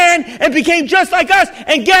became man and became just like us.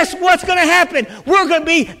 And guess what's going to happen? We're going to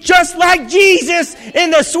be just like Jesus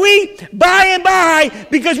in the sweet by and by,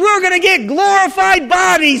 because we're going to get glorified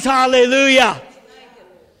bodies. Hallelujah.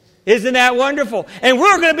 Isn't that wonderful? And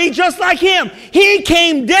we're going to be just like him. He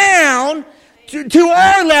came down to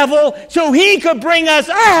our level so he could bring us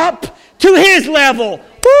up to his level.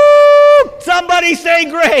 Woo! Somebody say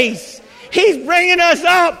grace. He's bringing us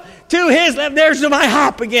up to his level. There's my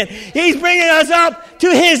hop again. He's bringing us up to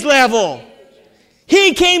his level.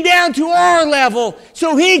 He came down to our level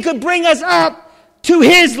so he could bring us up to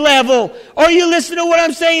his level. Are you listening to what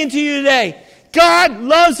I'm saying to you today? God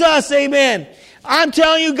loves us, amen. I'm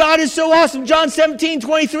telling you, God is so awesome. John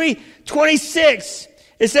 17:23-26.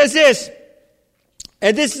 It says this,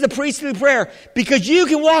 and this is the priestly prayer, because you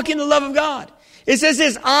can walk in the love of God. It says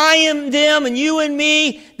this, I am them and you and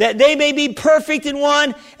me, that they may be perfect in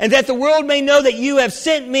one, and that the world may know that you have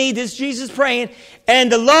sent me, this is Jesus praying,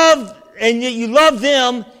 and you love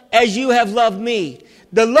them as you have loved me.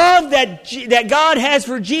 The love that God has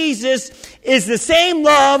for Jesus is the same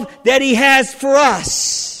love that he has for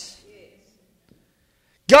us.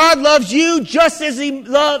 God loves you just as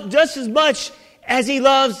much as he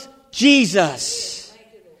loves Jesus.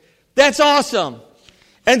 That's awesome.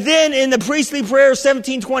 And then in the priestly prayer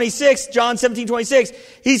 17:26, John 17:26,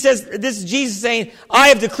 he says, this is Jesus saying, I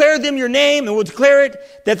have declared them your name and will declare it,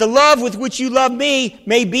 that the love with which you love me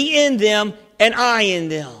may be in them and I in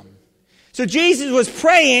them. So Jesus was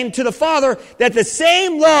praying to the Father that the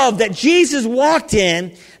same love that Jesus walked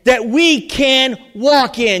in, that we can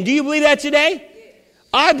walk in. Do you believe that today?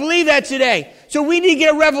 I believe that today. So we need to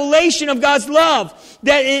get a revelation of God's love.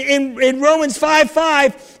 That in Romans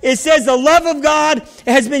 5:5, it says the love of God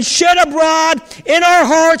has been shed abroad in our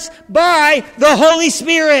hearts by the Holy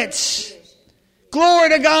Spirit. Glory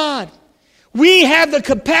to God. We have the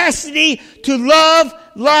capacity to love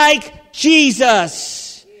like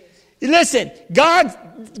Jesus. Listen,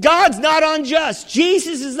 God's not unjust.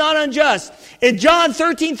 Jesus is not unjust. In John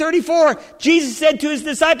 13:34, Jesus said to his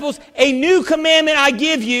disciples, a new commandment I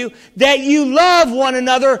give you, that you love one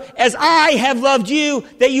another as I have loved you,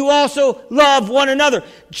 that you also love one another.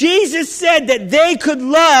 Jesus said that they could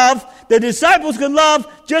love, the disciples could love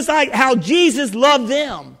just like how Jesus loved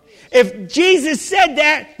them. If Jesus said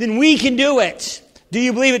that, then we can do it. Do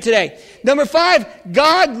you believe it today? Number 5,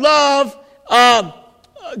 God's love,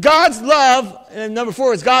 and number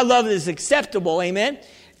 4 is God's love is acceptable, amen?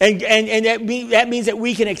 And that means that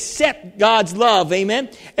we can accept God's love, amen?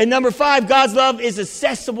 And number 5, God's love is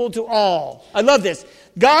accessible to all. I love this.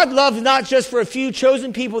 God's love is not just for a few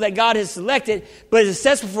chosen people that God has selected, but is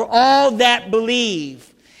accessible for all that believe.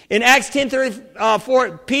 In Acts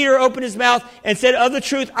 10:34, Peter opened his mouth and said, of the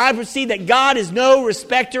truth, I perceive that God is no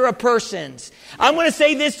respecter of persons. I'm going to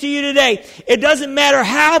say this to you today. It doesn't matter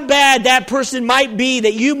how bad that person might be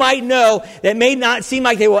that you might know that may not seem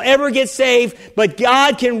like they will ever get saved, but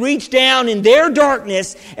God can reach down in their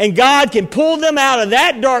darkness and God can pull them out of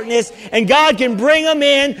that darkness and God can bring them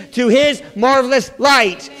in to his marvelous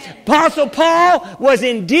light. Apostle Paul was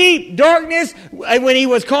in deep darkness when he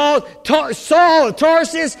was called Saul of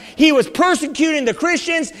Tarsus. He was persecuting the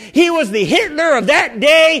Christians. He was the Hitler of that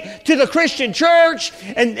day to the Christian church.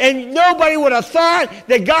 And nobody would have thought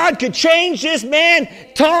that God could change this man,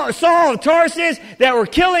 Saul of Tarsus, that were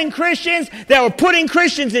killing Christians, that were putting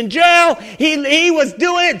Christians in jail. He was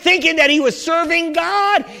doing it thinking that he was serving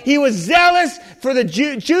God. He was zealous for the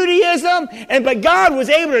Judaism, but God was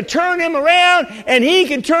able to turn him around, and he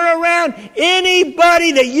can turn around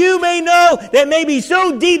anybody that you may know that may be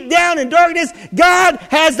so deep down in darkness. God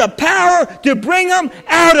has the power to bring them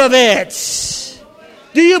out of it.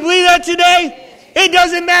 Do you believe that today? It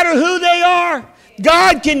doesn't matter who they are.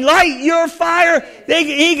 God can light your fire.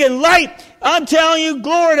 He can light, I'm telling you,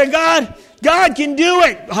 glory to God. God can do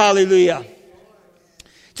it. Hallelujah.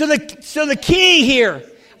 So the key here,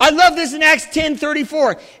 I love this in Acts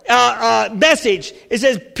 10:34 message. It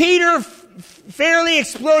says, Peter fairly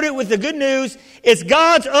exploded with the good news. It's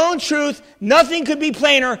God's own truth. Nothing could be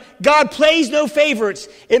plainer. God plays no favorites.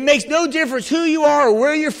 It makes no difference who you are or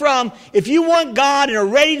where you're from. If you want God and are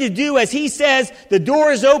ready to do as he says, the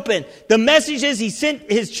door is open. The message is he sent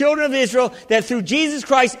his children of Israel that through Jesus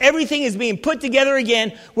Christ, everything is being put together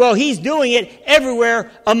again. Well, he's doing it everywhere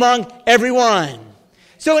among everyone.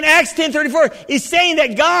 So in Acts 10:34, he's saying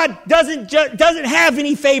that God doesn't have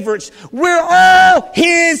any favorites. We're all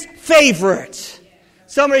his favorites.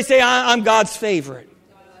 Somebody say, I'm God's favorite.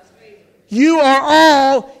 You are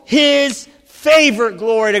all his favorite,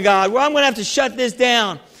 glory to God. Well, I'm going to have to shut this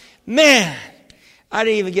down. Man, I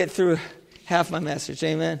didn't even get through half my message,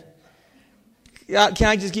 amen. Can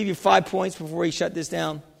I just give you 5 points before we shut this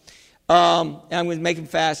down? And I'm going to make them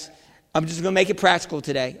fast. I'm just going to make it practical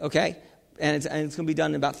today, okay? And it's going to be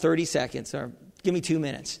done in about 30 seconds, or give me 2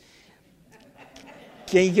 minutes.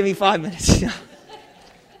 Can you give me 5 minutes?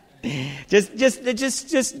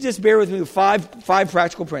 just bear with me with five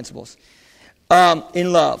practical principles.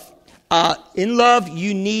 In love,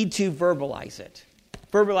 you need to verbalize it.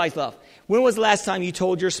 Verbalize love. When was the last time you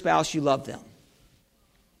told your spouse you love them?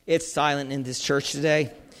 It's silent in this church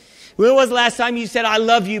today. When was the last time you said, I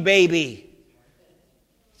love you, baby?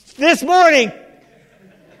 This morning.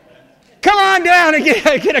 Come on down and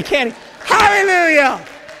get a candy. Hallelujah.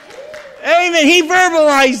 Amen. He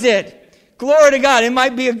verbalized it. Glory to God.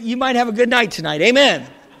 You might have a good night tonight. Amen.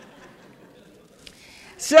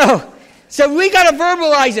 So we got to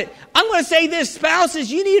verbalize it. I'm going to say this,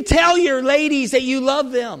 spouses, you need to tell your ladies that you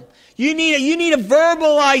love them. You need to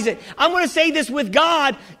verbalize it. I'm going to say this with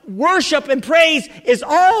God. Worship and praise is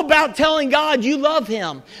all about telling God you love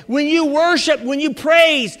Him. When you worship, when you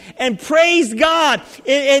praise and praise God,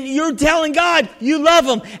 and you're telling God you love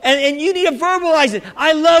Him, and you need to verbalize it.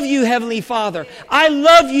 I love you, Heavenly Father. I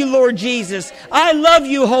love you, Lord Jesus. I love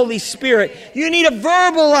you, Holy Spirit. You need to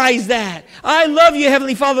verbalize that. I love you,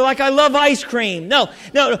 Heavenly Father, like I love ice cream. No,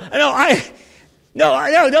 don't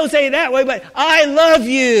say it that way, but I love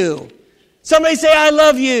you. Somebody say, I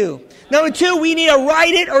love you. Number 2, we need to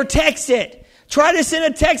write it or text it. Try to send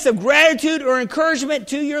a text of gratitude or encouragement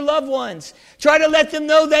to your loved ones. Try to let them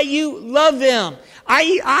know that you love them.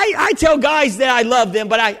 I tell guys that I love them,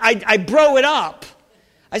 but I bro it up.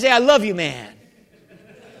 I say, I love you, man.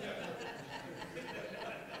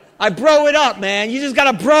 I bro it up, man. You just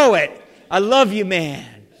got to bro it. I love you, man.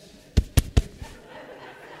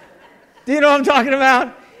 Do you know what I'm talking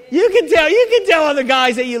about? You can tell other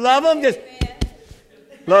guys that you love them. Just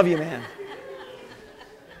love you, man.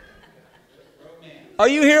 Are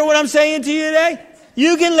you hearing what I'm saying to you today?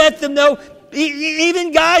 You can let them know.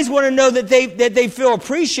 Even guys want to know that they feel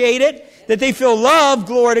appreciated, that they feel loved.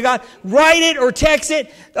 Glory to God. Write it or text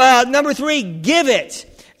it. Number 3, give it.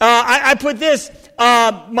 I put this.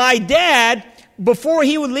 My dad, before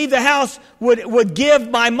he would leave the house, would give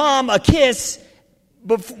my mom a kiss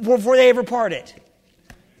before they ever parted.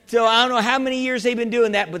 So I don't know how many years they've been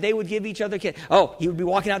doing that, but they would give each other a kiss. Oh, he would be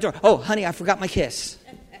walking out the door. Oh, honey, I forgot my kiss.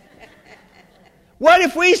 What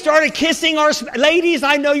if we started kissing our... Ladies,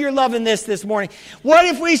 I know you're loving this morning. What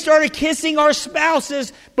if we started kissing our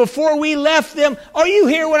spouses before we left them? Are you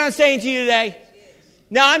hearing what I'm saying to you today?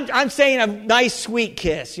 Now, I'm saying a nice, sweet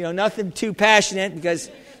kiss. You know, nothing too passionate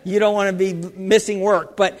because you don't want to be missing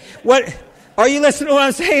work. But what... Are you listening to what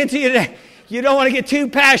I'm saying to you today? You don't want to get too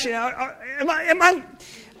passionate. Am I...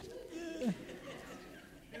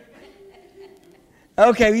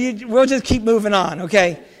 Okay, we'll just keep moving on,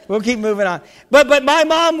 okay? We'll keep moving on. But my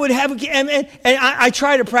mom would have, and I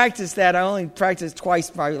try to practice that. I only practiced twice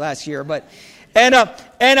probably last year. And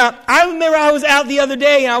I remember I was out the other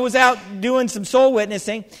day, and I was out doing some soul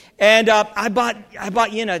witnessing, and I bought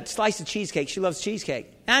Yenna a slice of cheesecake. She loves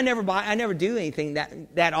cheesecake. And I never do anything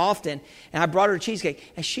that often, and I brought her a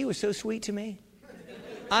cheesecake, and she was so sweet to me.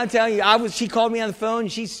 I'm telling you, she called me on the phone,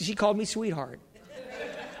 and she called me sweetheart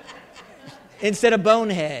instead of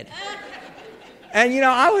bonehead. And,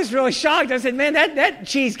 I was really shocked. I said, man, that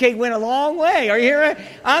cheesecake went a long way. Are you hearing?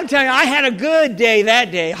 I'm telling you, I had a good day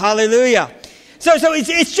that day. Hallelujah. So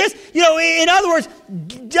it's just, in other words,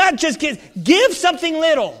 not just give something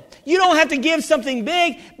little. You don't have to give something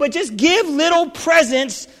big, but just give little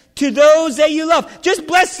presents to those that you love. Just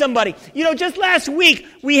bless somebody. Just last week,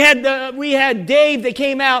 we had Dave that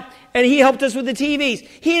came out, and he helped us with the TVs.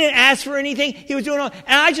 He didn't ask for anything. He was doing all,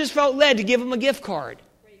 and I just felt led to give him a gift card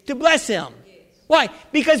to bless him. Why?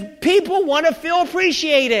 Because people want to feel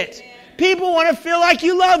appreciated. People want to feel like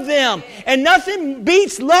you love them. And nothing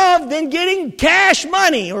beats love than getting cash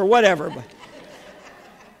money or whatever.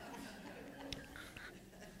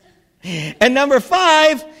 And number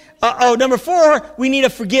 4, we need to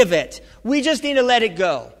forgive it. We just need to let it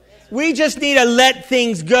go. We just need to let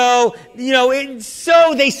things go.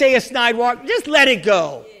 So they say a snide walk. Just let it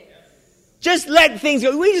go. Just let things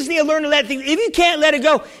go. We just need to learn to let things. If you can't let it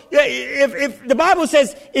go, if the Bible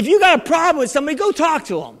says, if you got a problem with somebody, go talk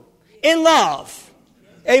to them in love.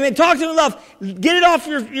 Amen. Talk to them in love. Get it off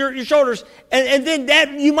your shoulders. And then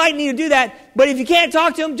that you might need to do that. But if you can't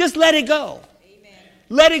talk to them, just let it go. Amen.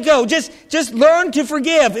 Let it go. Just learn to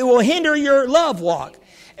forgive. It will hinder your love walk.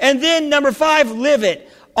 And then number 5, live it.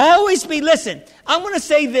 Listen, I'm going to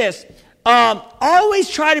say this. Always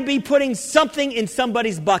try to be putting something in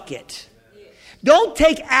somebody's bucket. Don't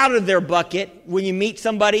take out of their bucket when you meet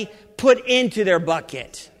somebody, put into their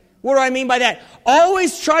bucket. What do I mean by that?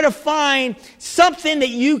 Always try to find something that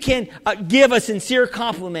you can give a sincere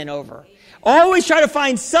compliment over. Always try to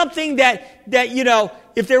find something that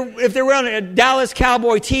if they're wearing a Dallas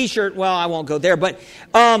Cowboy t-shirt, well, I won't go there, but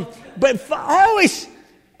always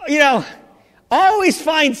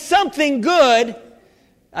find something good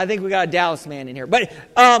I think we got a Dallas man in here. But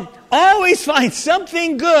always find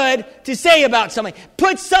something good to say about somebody.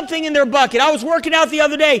 Put something in their bucket. I was working out the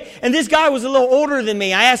other day, and this guy was a little older than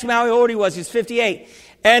me. I asked him how old he was. He was 58.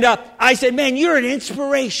 And I said, man, you're an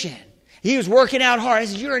inspiration. He was working out hard. I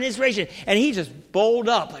said, you're an inspiration. And he just bowled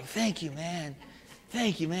up like, thank you, man.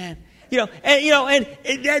 Thank you, man. And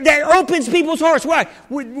that opens people's hearts. Where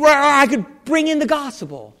I could bring in the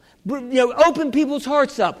gospel. Open people's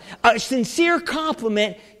hearts up. A sincere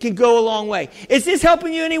compliment can go a long way. Is this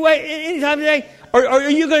helping you anytime today? Or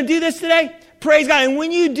are you going to do this today? Praise God. And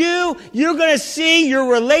when you do, you're going to see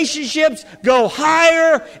your relationships go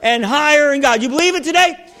higher and higher in God. You believe it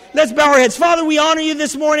today? Let's bow our heads. Father, we honor you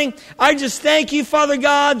this morning. I just thank you, Father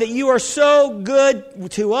God, that you are so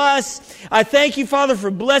good to us. I thank you, Father,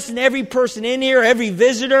 for blessing every person in here, every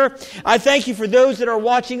visitor. I thank you for those that are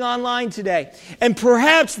watching online today. And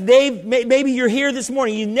perhaps maybe you're here this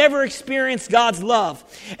morning. You never experienced God's love.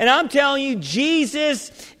 And I'm telling you,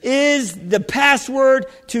 Jesus is the password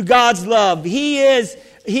to God's love. He is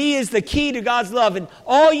the key to God's love. And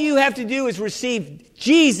all you have to do is receive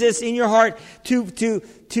Jesus in your heart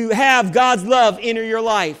to have God's love enter your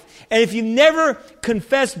life. And if you never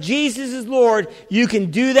confessed Jesus as Lord, you can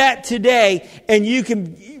do that today and you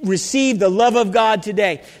can receive the love of God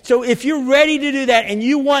today. So if you're ready to do that and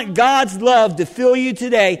you want God's love to fill you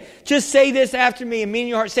today, just say this after me and mean in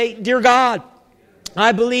your heart. Say, dear God,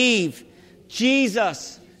 I believe,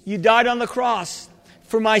 Jesus, you died on the cross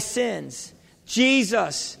for my sins.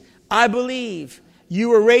 Jesus, I believe you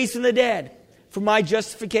were raised from the dead for my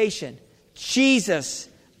justification. Jesus,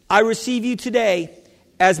 I receive you today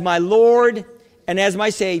as my Lord and as my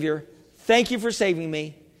Savior. Thank you for saving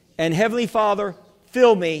me. And Heavenly Father,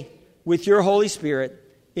 fill me with your Holy Spirit.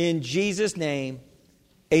 In Jesus' name,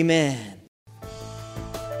 amen.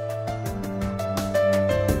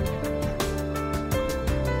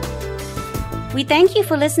 We thank you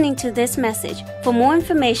for listening to this message. For more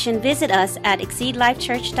information, visit us at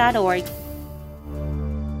exceedlifechurch.org